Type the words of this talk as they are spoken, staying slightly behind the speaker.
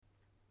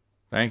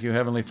Thank you,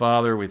 Heavenly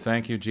Father. We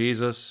thank you,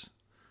 Jesus.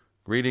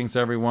 Greetings,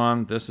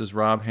 everyone. This is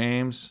Rob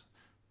Hames.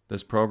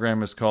 This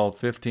program is called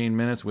 15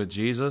 Minutes with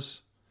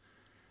Jesus.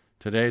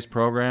 Today's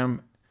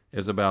program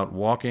is about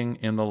walking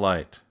in the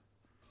light.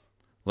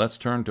 Let's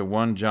turn to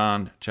 1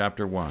 John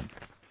chapter 1,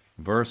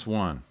 verse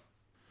 1.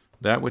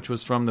 That which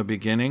was from the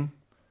beginning,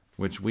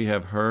 which we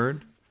have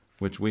heard,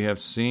 which we have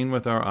seen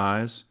with our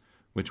eyes,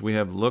 which we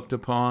have looked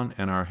upon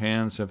and our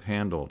hands have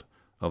handled,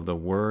 of the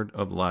word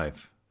of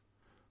life.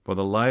 For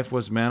the life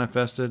was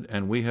manifested,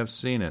 and we have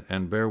seen it,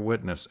 and bear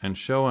witness, and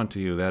show unto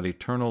you that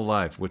eternal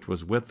life which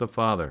was with the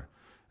Father,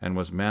 and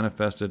was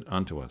manifested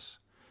unto us.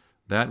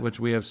 That which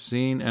we have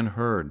seen and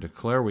heard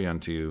declare we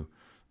unto you,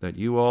 that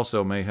you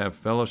also may have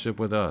fellowship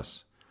with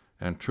us.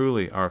 And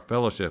truly our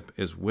fellowship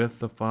is with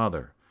the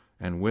Father,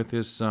 and with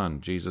his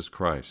Son, Jesus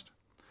Christ.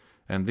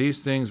 And these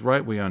things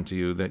write we unto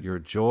you, that your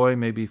joy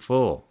may be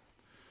full.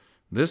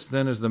 This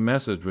then is the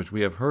message which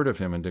we have heard of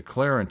him, and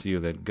declare unto you,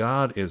 that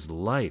God is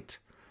light,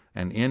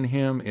 and in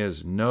him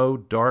is no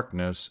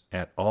darkness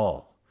at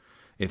all.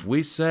 If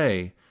we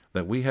say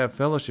that we have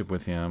fellowship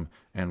with him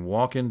and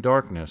walk in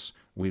darkness,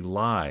 we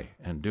lie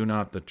and do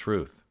not the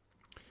truth.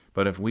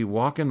 But if we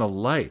walk in the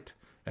light,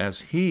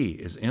 as he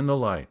is in the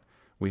light,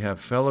 we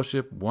have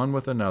fellowship one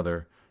with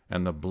another,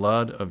 and the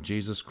blood of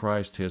Jesus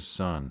Christ his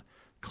Son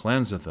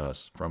cleanseth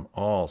us from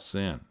all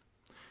sin.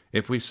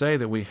 If we say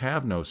that we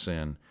have no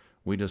sin,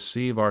 we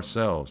deceive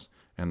ourselves,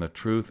 and the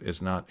truth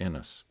is not in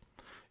us.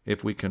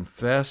 If we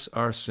confess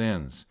our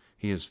sins,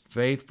 he is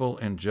faithful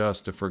and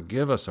just to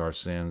forgive us our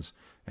sins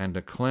and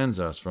to cleanse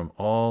us from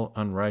all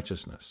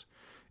unrighteousness.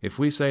 If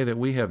we say that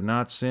we have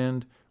not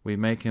sinned, we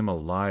make him a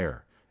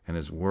liar, and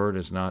his word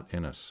is not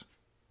in us.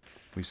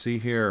 We see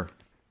here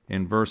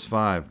in verse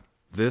 5,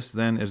 this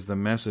then is the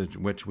message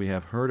which we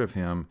have heard of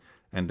him,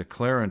 and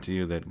declare unto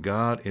you, that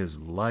God is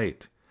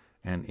light,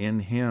 and in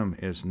him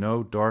is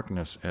no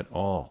darkness at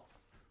all.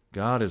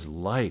 God is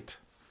light,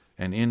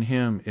 and in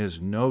him is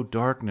no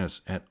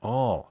darkness at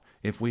all.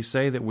 If we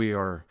say that we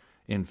are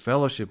in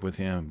fellowship with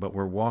him, but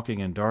we're walking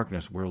in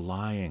darkness, we're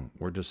lying.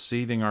 We're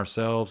deceiving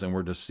ourselves, and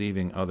we're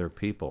deceiving other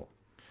people.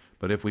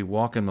 But if we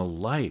walk in the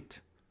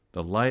light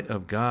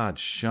of God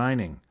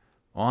shining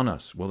on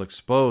us will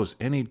expose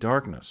any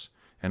darkness,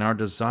 and our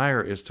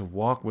desire is to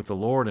walk with the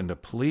Lord and to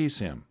please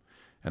him,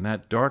 and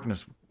that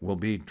darkness will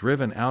be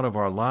driven out of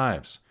our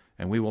lives,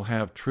 and we will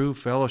have true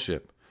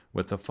fellowship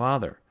with the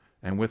Father,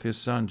 and with his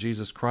Son,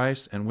 Jesus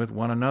Christ, and with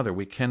one another.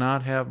 We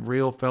cannot have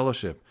real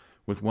fellowship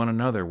with one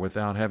another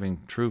without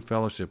having true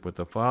fellowship with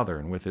the Father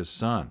and with his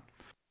Son.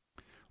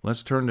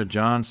 Let's turn to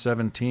John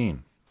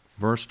 17,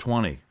 verse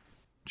 20.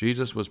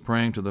 Jesus was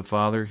praying to the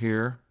Father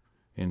here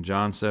in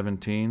John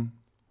 17,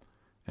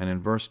 and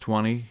in verse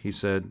 20 he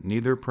said,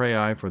 Neither pray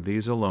I for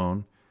these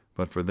alone,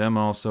 but for them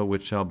also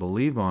which shall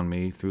believe on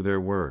me through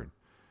their word,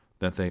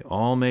 that they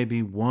all may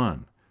be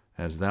one,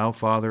 as thou,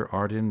 Father,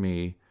 art in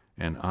me,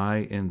 and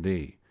I in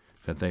thee,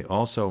 that they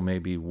also may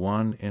be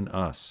one in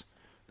us,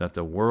 that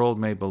the world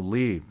may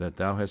believe that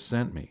thou hast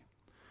sent me.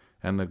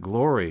 And the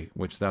glory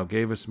which thou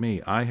gavest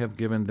me I have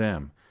given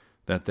them,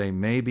 that they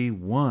may be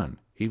one,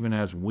 even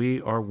as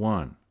we are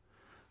one.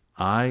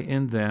 I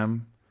in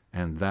them,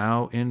 and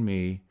thou in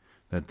me,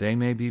 that they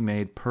may be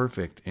made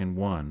perfect in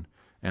one,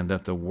 and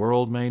that the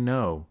world may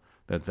know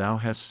that thou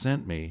hast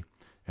sent me,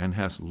 and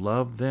hast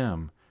loved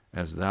them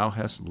as thou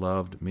hast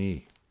loved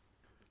me.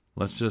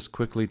 Let's just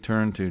quickly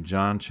turn to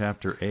John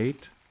chapter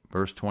 8,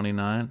 verse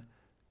 29.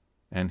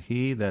 And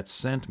he that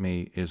sent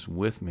me is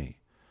with me.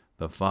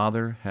 The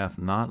Father hath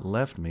not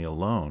left me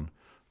alone,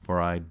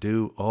 for I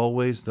do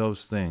always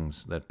those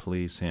things that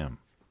please him.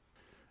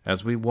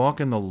 As we walk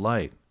in the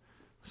light,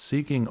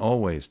 seeking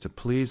always to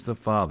please the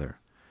Father,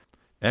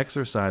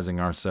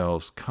 exercising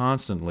ourselves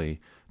constantly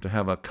to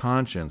have a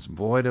conscience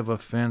void of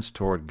offense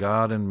toward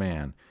God and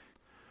man,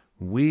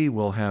 we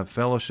will have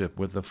fellowship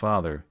with the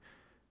Father,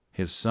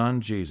 his Son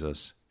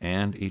Jesus,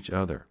 and each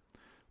other.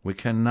 We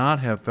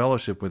cannot have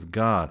fellowship with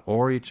God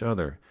or each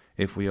other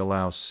if we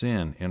allow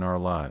sin in our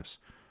lives,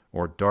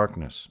 or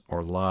darkness,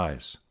 or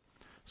lies.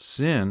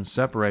 Sin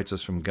separates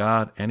us from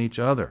God and each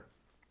other.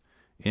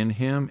 In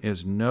him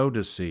is no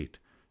deceit,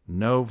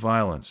 no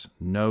violence,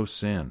 no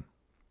sin.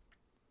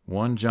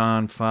 1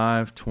 John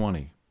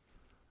 5:20.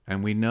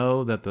 And we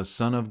know that the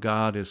Son of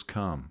God is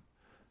come,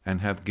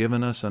 and hath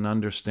given us an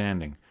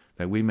understanding,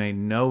 that we may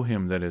know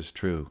him that is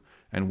true,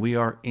 and we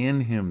are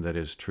in him that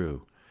is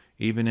true,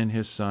 even in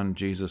his Son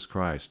Jesus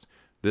Christ.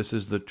 This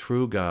is the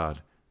true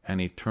God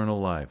and eternal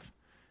life.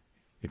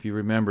 If you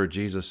remember,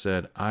 Jesus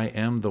said, I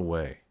am the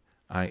way,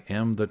 I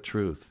am the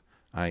truth,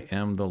 I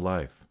am the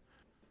life.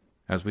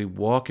 As we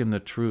walk in the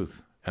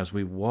truth, as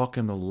we walk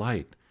in the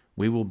light,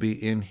 we will be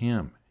in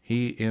him,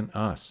 he in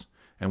us,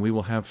 and we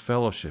will have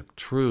fellowship,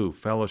 true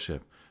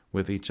fellowship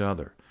with each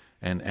other.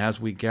 And as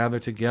we gather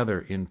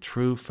together in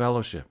true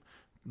fellowship,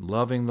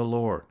 loving the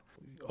Lord,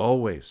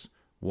 always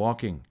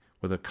walking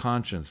with a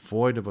conscience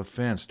void of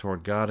offense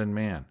toward God and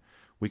man,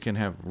 we can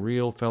have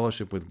real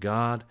fellowship with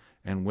God,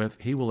 and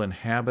he will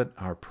inhabit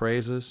our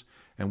praises,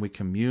 and we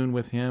commune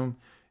with him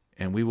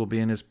and we will be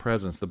in his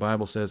presence. The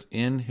Bible says,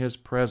 in his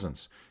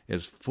presence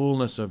is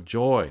fullness of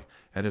joy.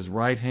 At his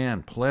right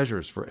hand,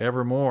 pleasures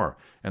forevermore.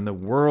 And the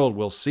world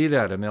will see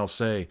that, and they'll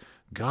say,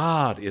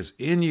 God is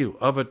in you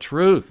of a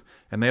truth.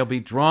 And they'll be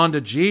drawn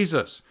to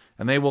Jesus,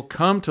 and they will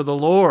come to the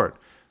Lord.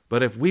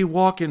 But if we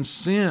walk in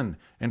sin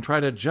and try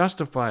to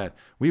justify it,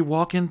 we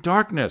walk in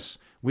darkness.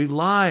 We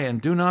lie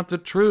and do not the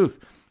truth.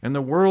 And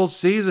the world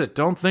sees it.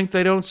 Don't think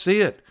they don't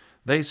see it.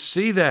 They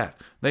see that.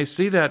 They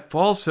see that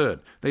falsehood.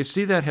 They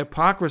see that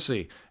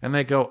hypocrisy. And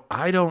they go,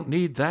 I don't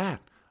need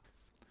that.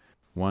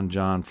 1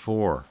 John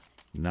 4,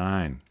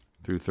 9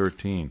 through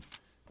 13.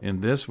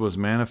 In this was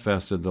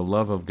manifested the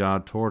love of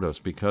God toward us,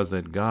 because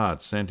that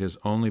God sent his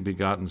only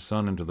begotten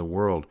Son into the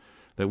world,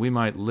 that we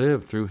might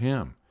live through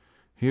him.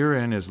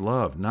 Herein is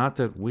love, not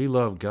that we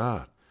love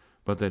God,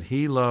 but that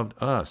he loved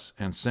us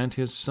and sent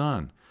his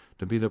Son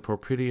to be the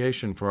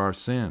propitiation for our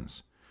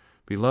sins.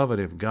 Beloved,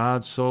 if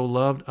God so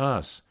loved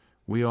us,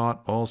 we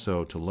ought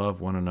also to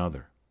love one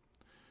another.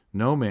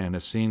 No man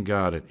has seen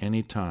God at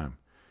any time.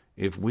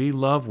 If we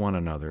love one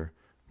another,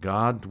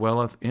 God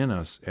dwelleth in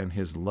us, and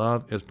his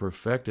love is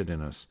perfected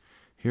in us.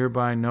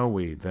 Hereby know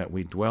we that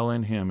we dwell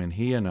in him, and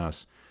he in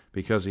us,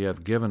 because he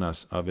hath given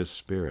us of his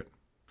Spirit.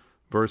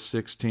 Verse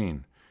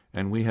 16,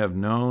 and we have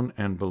known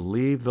and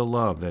believed the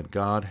love that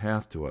God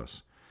hath to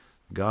us.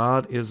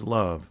 God is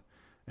love,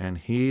 and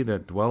he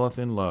that dwelleth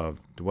in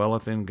love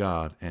dwelleth in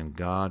God, and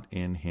God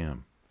in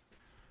him.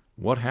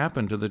 What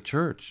happened to the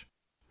church?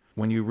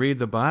 When you read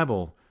the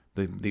Bible,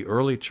 the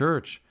early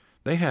church,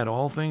 they had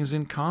all things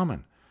in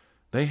common.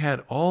 They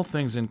had all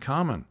things in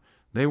common.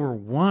 They were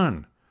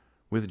one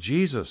with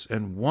Jesus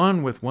and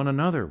one with one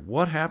another.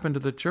 What happened to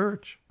the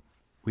church?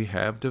 We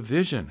have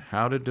division.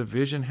 How did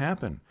division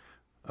happen?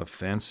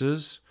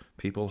 Offenses,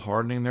 people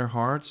hardening their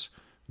hearts,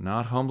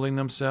 not humbling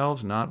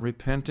themselves, not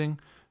repenting,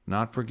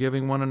 not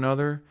forgiving one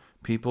another,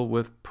 people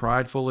with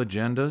prideful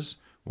agendas,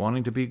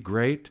 wanting to be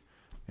great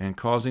and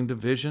causing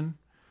division.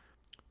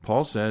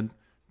 Paul said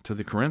to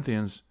the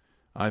Corinthians,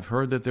 I've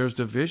heard that there's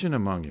division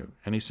among you.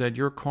 And he said,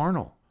 you're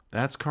carnal.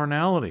 That's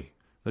carnality.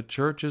 The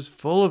church is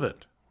full of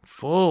it,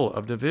 full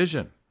of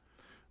division.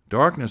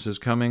 Darkness is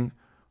coming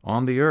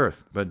on the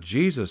earth, but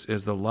Jesus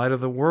is the light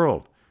of the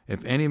world.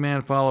 If any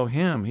man follow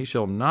him, he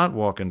shall not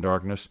walk in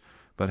darkness,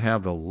 but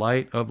have the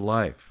light of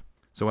life.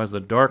 So as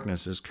the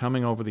darkness is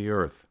coming over the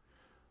earth,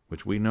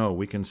 which we know,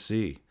 we can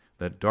see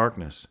that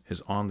darkness is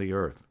on the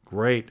earth.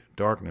 Great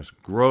darkness,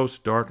 gross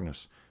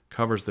darkness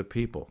covers the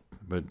people.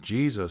 But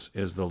Jesus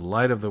is the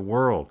light of the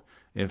world.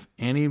 If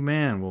any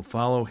man will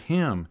follow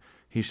him,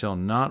 he shall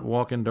not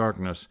walk in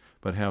darkness,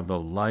 but have the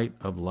light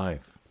of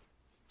life.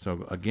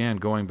 So again,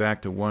 going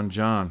back to 1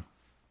 John,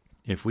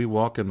 if we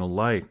walk in the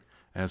light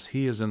as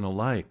he is in the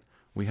light,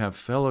 we have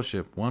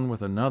fellowship one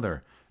with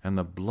another, and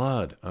the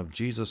blood of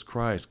Jesus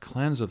Christ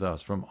cleanseth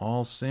us from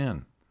all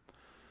sin.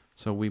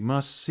 So we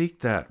must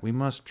seek that. We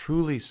must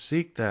truly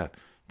seek that,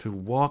 to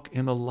walk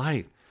in the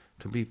light,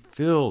 to be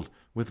filled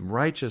with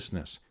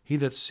righteousness. He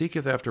that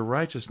seeketh after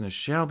righteousness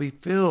shall be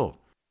filled.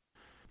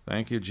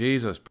 Thank you,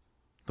 Jesus.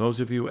 Those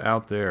of you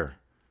out there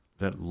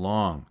that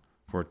long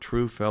for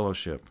true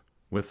fellowship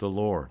with the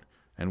Lord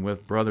and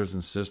with brothers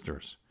and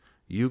sisters,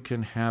 you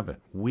can have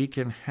it. We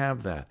can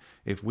have that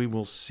if we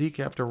will seek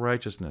after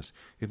righteousness,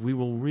 if we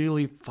will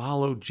really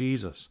follow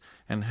Jesus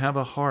and have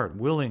a heart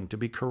willing to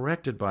be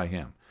corrected by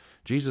him.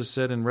 Jesus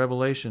said in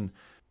Revelation,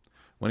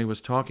 when he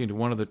was talking to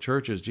one of the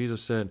churches,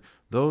 Jesus said,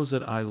 those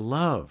that I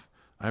love,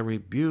 I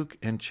rebuke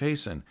and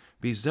chasten.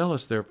 Be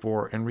zealous,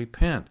 therefore, and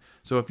repent.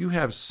 So if you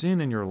have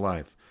sin in your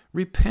life,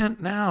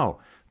 repent now.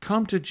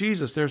 Come to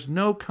Jesus. There's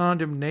no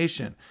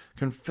condemnation.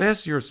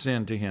 Confess your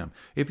sin to him.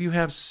 If you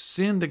have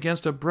sinned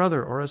against a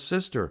brother or a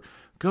sister,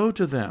 go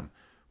to them.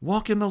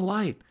 Walk in the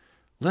light.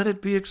 Let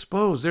it be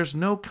exposed. There's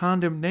no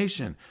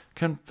condemnation.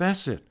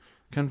 Confess it.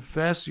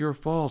 Confess your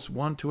faults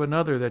one to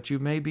another, that you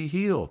may be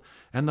healed.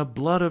 And the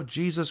blood of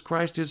Jesus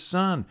Christ, his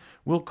Son,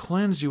 will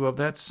cleanse you of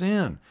that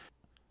sin.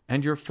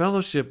 And your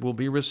fellowship will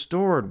be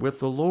restored with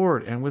the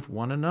Lord and with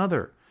one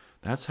another.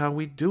 That's how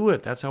we do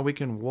it. That's how we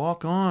can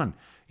walk on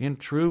in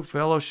true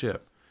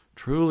fellowship.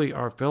 Truly,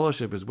 our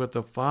fellowship is with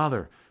the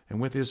Father and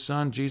with his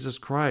Son, Jesus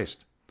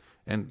Christ.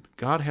 And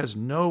God has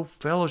no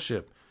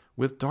fellowship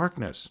with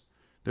darkness.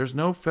 There's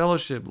no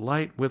fellowship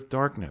light with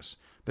darkness.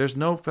 There's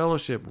no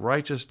fellowship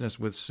righteousness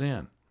with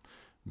sin.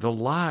 The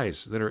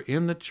lies that are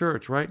in the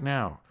church right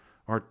now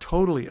are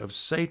totally of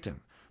Satan,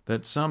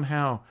 that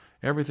somehow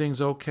everything's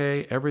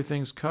okay,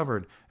 everything's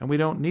covered, and we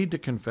don't need to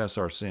confess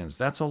our sins.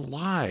 That's a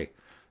lie.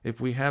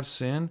 If we have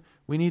sin,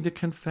 we need to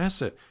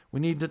confess it. We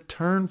need to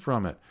turn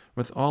from it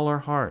with all our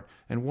heart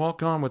and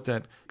walk on with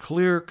that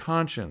clear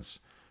conscience,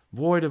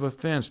 void of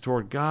offense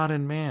toward God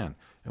and man,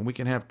 and we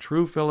can have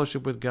true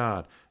fellowship with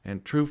God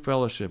and true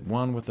fellowship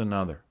one with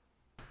another.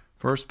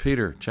 1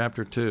 Peter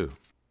chapter 2,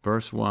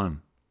 verse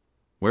 1.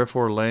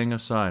 Wherefore, laying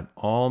aside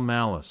all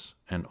malice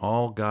and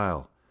all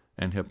guile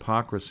and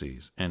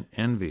hypocrisies and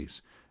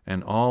envies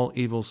and all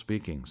evil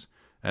speakings,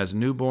 as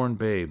newborn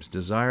babes,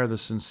 desire the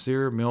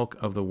sincere milk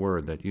of the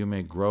word, that you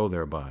may grow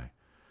thereby.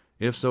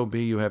 if so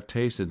be you have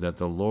tasted that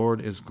the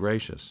Lord is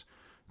gracious,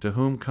 to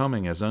whom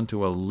coming as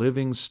unto a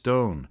living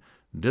stone,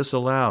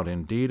 disallowed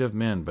indeed of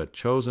men, but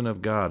chosen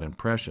of God and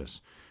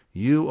precious,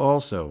 you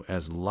also,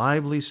 as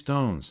lively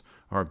stones,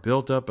 are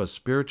built up a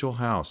spiritual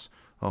house,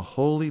 a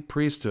holy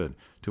priesthood,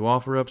 to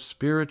offer up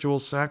spiritual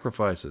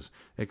sacrifices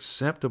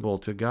acceptable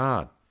to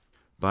God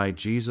by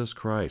Jesus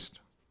Christ.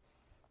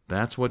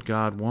 That's what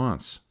God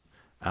wants.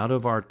 Out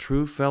of our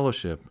true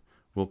fellowship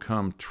will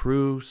come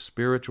true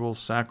spiritual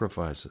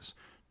sacrifices,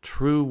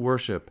 true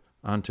worship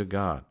unto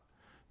God.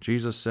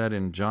 Jesus said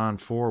in John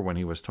 4 when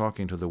he was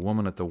talking to the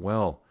woman at the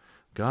well,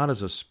 God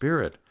is a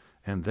spirit,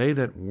 and they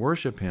that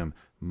worship him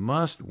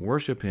must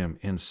worship him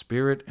in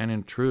spirit and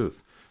in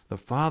truth. The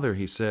Father,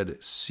 he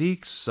said,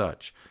 seeks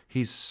such.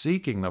 He's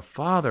seeking. The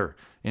Father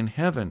in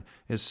heaven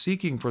is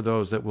seeking for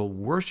those that will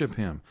worship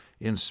him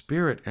in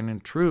spirit and in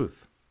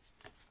truth.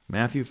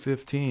 Matthew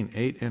 15,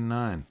 8 and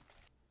 9.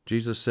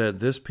 Jesus said,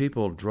 This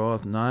people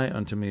draweth nigh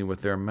unto me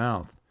with their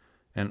mouth,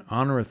 and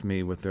honoreth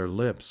me with their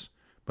lips,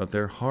 but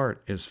their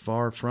heart is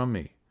far from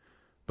me.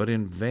 But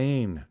in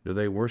vain do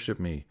they worship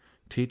me,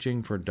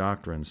 teaching for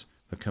doctrines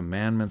the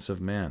commandments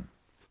of men.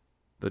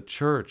 The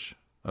church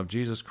of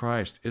Jesus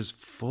Christ is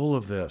full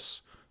of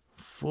this,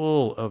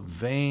 full of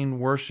vain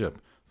worship,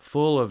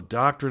 full of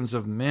doctrines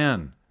of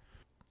men.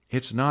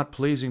 It's not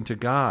pleasing to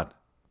God.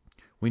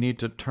 We need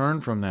to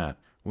turn from that.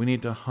 We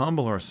need to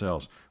humble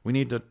ourselves. We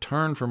need to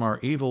turn from our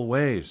evil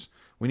ways.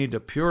 We need to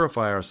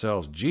purify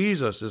ourselves.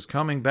 Jesus is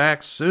coming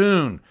back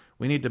soon.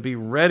 We need to be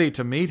ready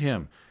to meet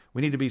him.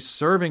 We need to be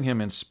serving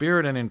him in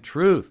spirit and in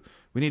truth.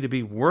 We need to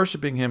be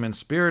worshiping him in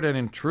spirit and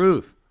in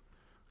truth.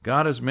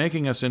 God is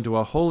making us into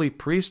a holy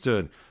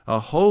priesthood, a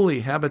holy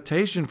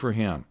habitation for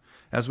him.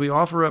 As we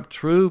offer up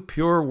true,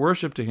 pure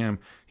worship to him,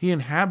 he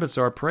inhabits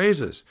our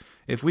praises.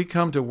 If we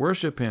come to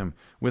worship him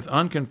with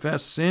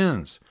unconfessed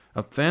sins,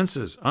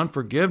 offenses,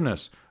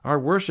 unforgiveness, our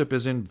worship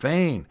is in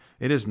vain.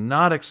 It is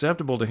not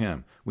acceptable to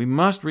him. We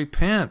must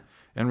repent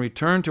and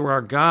return to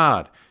our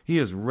God. He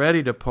is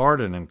ready to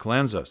pardon and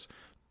cleanse us,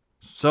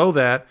 so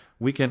that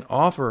we can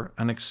offer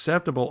an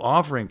acceptable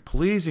offering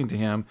pleasing to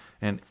him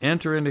and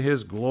enter into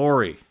his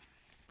glory.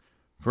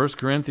 1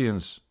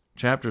 Corinthians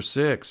chapter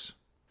 6.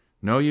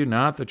 Know you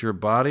not that your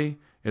body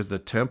is the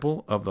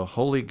temple of the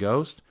Holy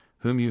Ghost,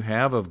 whom you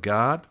have of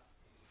God?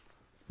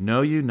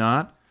 Know you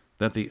not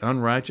that the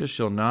unrighteous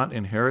shall not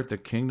inherit the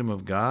kingdom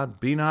of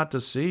God? Be not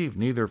deceived,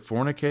 neither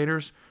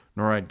fornicators,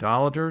 nor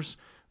idolaters,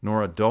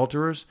 nor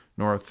adulterers,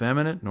 nor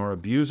effeminate, nor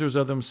abusers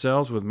of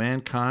themselves with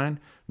mankind,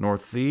 nor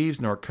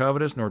thieves, nor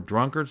covetous, nor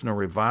drunkards, nor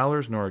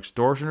revilers, nor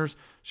extortioners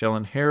shall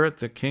inherit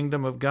the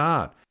kingdom of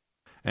God.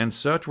 And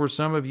such were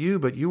some of you,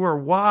 but you are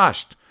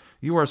washed,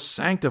 you are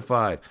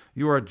sanctified,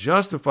 you are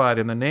justified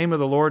in the name of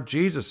the Lord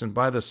Jesus and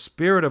by the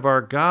Spirit of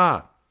our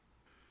God.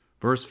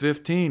 Verse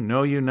 15,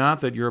 know you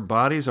not that your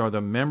bodies are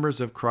the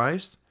members of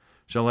Christ?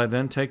 Shall I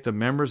then take the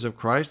members of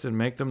Christ and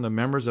make them the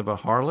members of a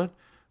harlot?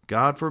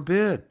 God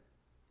forbid.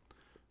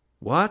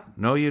 What?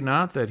 Know you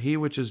not that he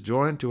which is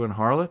joined to an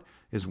harlot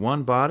is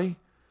one body?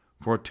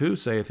 For two,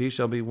 saith he,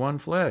 shall be one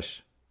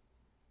flesh.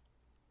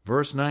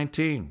 Verse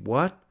 19,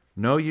 what?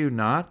 Know you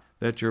not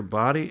that your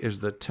body is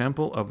the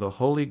temple of the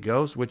Holy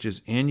Ghost, which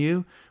is in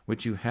you,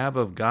 which you have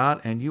of God,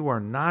 and you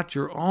are not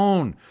your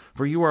own,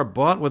 for you are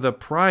bought with a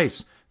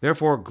price.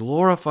 Therefore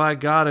glorify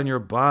God in your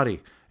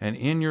body and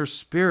in your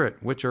spirit,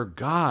 which are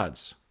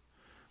God's.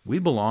 We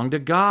belong to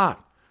God.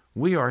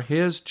 We are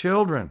his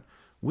children.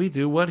 We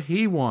do what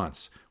he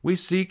wants. We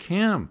seek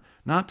him,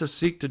 not to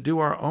seek to do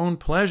our own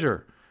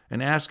pleasure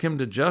and ask him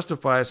to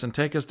justify us and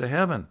take us to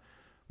heaven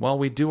while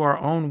we do our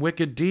own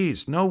wicked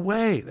deeds. No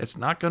way. That's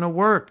not going to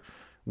work.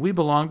 We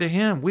belong to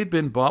him. We've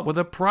been bought with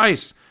a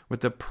price,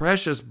 with the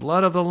precious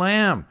blood of the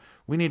Lamb.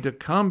 We need to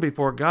come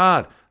before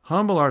God,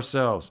 humble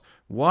ourselves,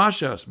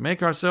 wash us,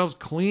 make ourselves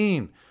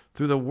clean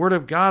through the Word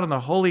of God and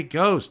the Holy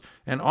Ghost,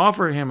 and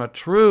offer him a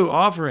true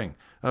offering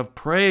of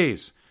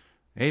praise.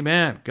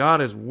 Amen.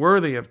 God is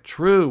worthy of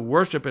true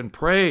worship and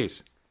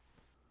praise.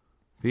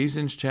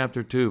 Ephesians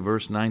chapter 2,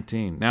 verse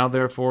 19. Now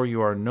therefore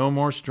you are no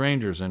more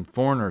strangers and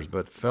foreigners,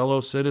 but fellow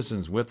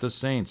citizens with the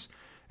saints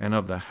and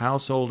of the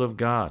household of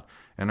God,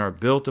 and are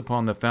built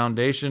upon the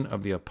foundation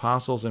of the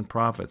apostles and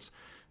prophets,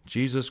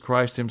 Jesus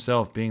Christ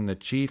himself being the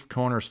chief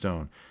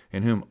cornerstone,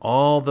 in whom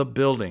all the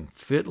building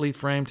fitly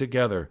framed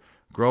together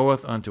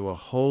groweth unto a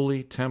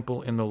holy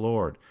temple in the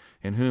Lord,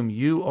 in whom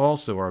you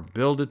also are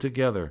builded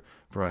together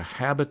for a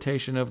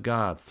habitation of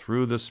God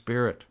through the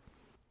Spirit.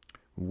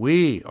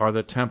 We are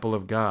the temple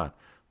of God.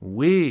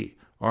 We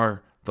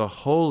are the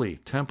holy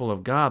temple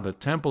of God. The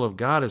temple of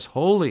God is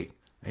holy.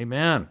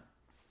 Amen.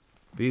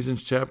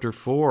 Ephesians chapter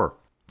 4,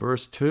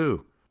 verse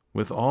 2.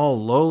 With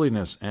all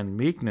lowliness and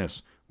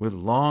meekness, with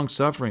long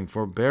suffering,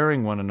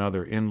 forbearing one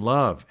another in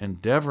love,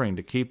 endeavoring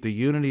to keep the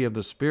unity of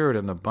the Spirit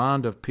in the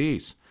bond of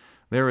peace.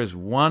 There is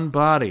one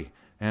body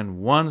and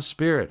one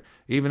Spirit,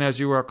 even as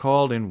you are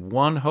called in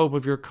one hope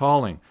of your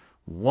calling,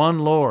 one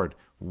Lord,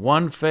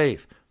 one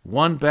faith,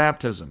 one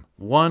baptism,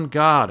 one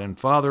God and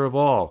Father of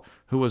all,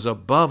 who is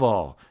above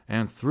all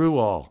and through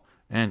all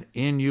and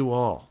in you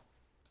all.